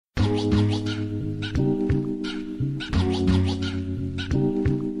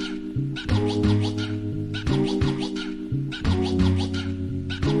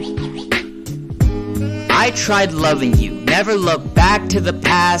I tried loving you, never looked back to the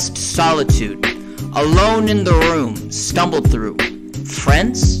past. Solitude, alone in the room, stumbled through.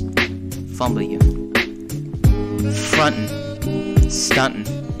 Friends, fumble you. Frontin', stuntin',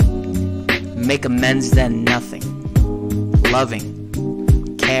 make amends then nothing.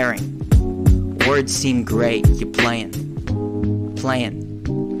 Loving, caring, words seem great. You playing,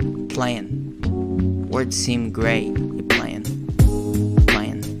 words seem great. You playing,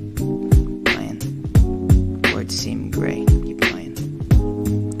 words seem great. You playing.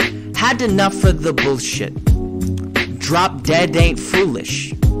 Had enough of the bullshit. Drop dead ain't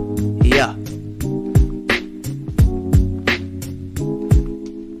foolish. Yeah.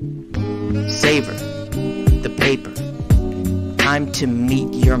 Savor the paper. Time to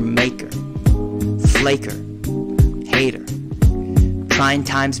meet your maker. Flaker, hater. Trying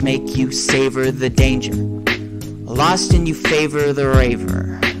times make you savor the danger. Lost and you favor the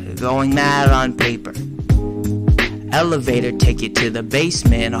raver. Going mad on paper. Elevator take you to the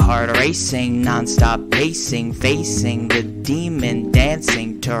basement. Heart racing, non-stop pacing. Facing the demon,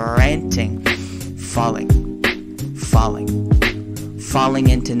 dancing to ranting. Falling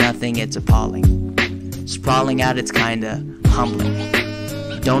into nothing, it's appalling. Sprawling out, it's kinda humbling.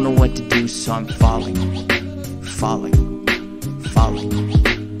 Don't know what to do, so I'm falling.